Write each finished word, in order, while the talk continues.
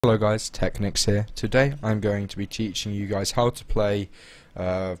Hello guys, Xenyx here. Today I'm going to be teaching you guys how to play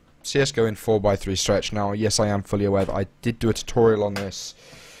CSGO in 4x3 stretch. Now yes, I am fully aware that I did do a tutorial on this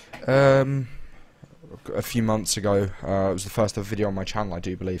a few months ago. It was the first ever video on my channel, I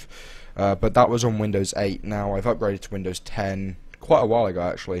do believe, but that was on Windows 8. Now I've upgraded to Windows 10 quite a while ago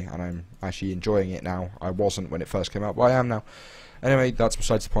actually, and I'm actually enjoying it now. I wasn't when it first came out, but I am now. Anyway, that's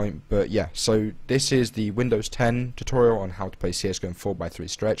besides the point, but yeah, so this is the Windows 10 tutorial on how to play CSGO in 4x3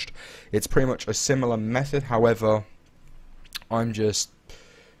 stretched. It's pretty much a similar method, however, I'm just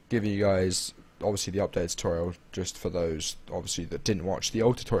giving you guys, obviously, the updated tutorial, just for those, obviously, that didn't watch the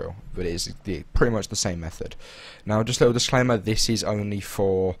old tutorial, but it is pretty much the same method. Now, just a little disclaimer, this is only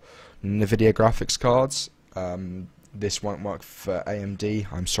for NVIDIA graphics cards. This won't work for AMD.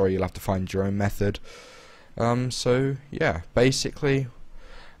 I'm sorry, you'll have to find your own method. So yeah, basically,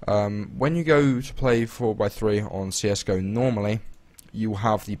 when you go to play 4x3 on CSGO normally, you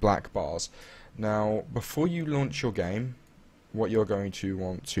have the black bars. Now, before you launch your game, what you're going to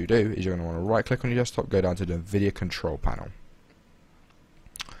want to do is you're going to want to right click on your desktop, go down to the NVIDIA control panel.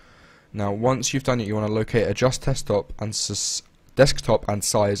 Now, once you've done it, you want to locate adjust desktop and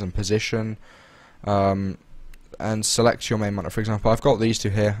size and position, and select your main monitor. For example, I've got these two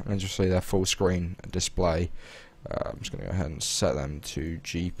here, and just say they're full screen display. I'm just going to go ahead and set them to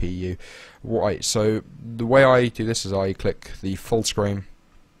GPU. Right, so the way I do this is I click the full screen,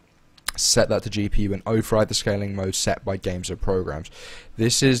 set that to GPU, and override the scaling mode set by games or programs.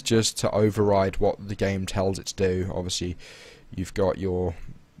 This is just to override what the game tells it to do. Obviously, you've got your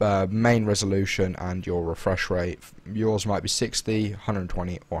main resolution and your refresh rate. Yours might be 60,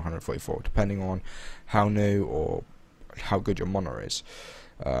 120 or 144 depending on how new or how good your monitor is.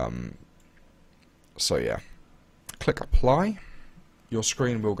 So yeah, click apply. Your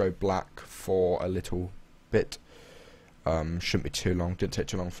screen will go black for a little bit. Shouldn't be too long, didn't take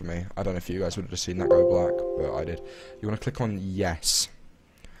too long for me. I don't know if you guys would have just seen that go black, but I did. You want to click on yes.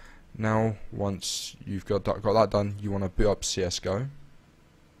 Now once you've got that done, you want to boot up CSGO.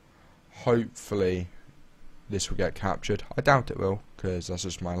 Hopefully this will get captured. I doubt it will, because that's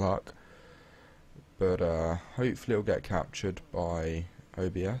just my luck, but hopefully it'll get captured by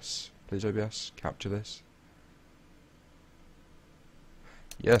OBS. Please OBS, capture this.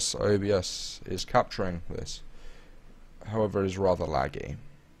 Yes, OBS is capturing this, however it is rather laggy.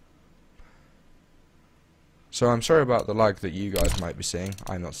 So I'm sorry about the lag that you guys might be seeing.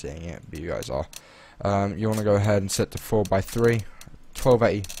 I'm not seeing it, but you guys are. You want to go ahead and set to 4x3,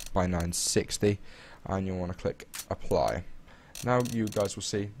 1280 by 960, and you'll want to click apply. Now you guys will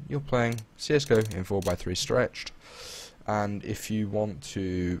see you're playing CSGO in 4x3 stretched, and if you want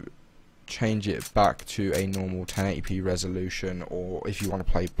to change it back to a normal 1080p resolution, or if you want to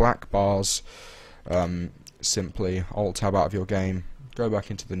play black bars, simply alt tab out of your game, go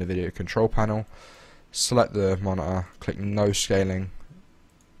back into the NVIDIA control panel, select the monitor, click no scaling.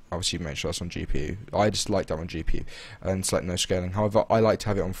 Obviously make sure that's on GPU. I just like that on GPU, and select no scaling. However, I like to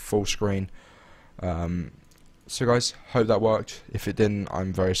have it on full screen. So guys, hope that worked. If it didn't,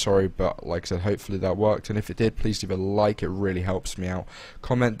 I'm very sorry, but like I said, hopefully that worked, and if it did, please leave a like, it really helps me out.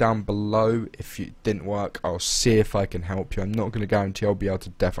 Comment down below if it didn't work. I'll see if I can help you. I'm not going to guarantee I'll be able to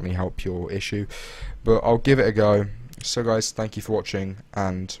definitely help your issue, but I'll give it a go. So guys, thank you for watching,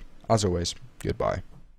 and as always, goodbye.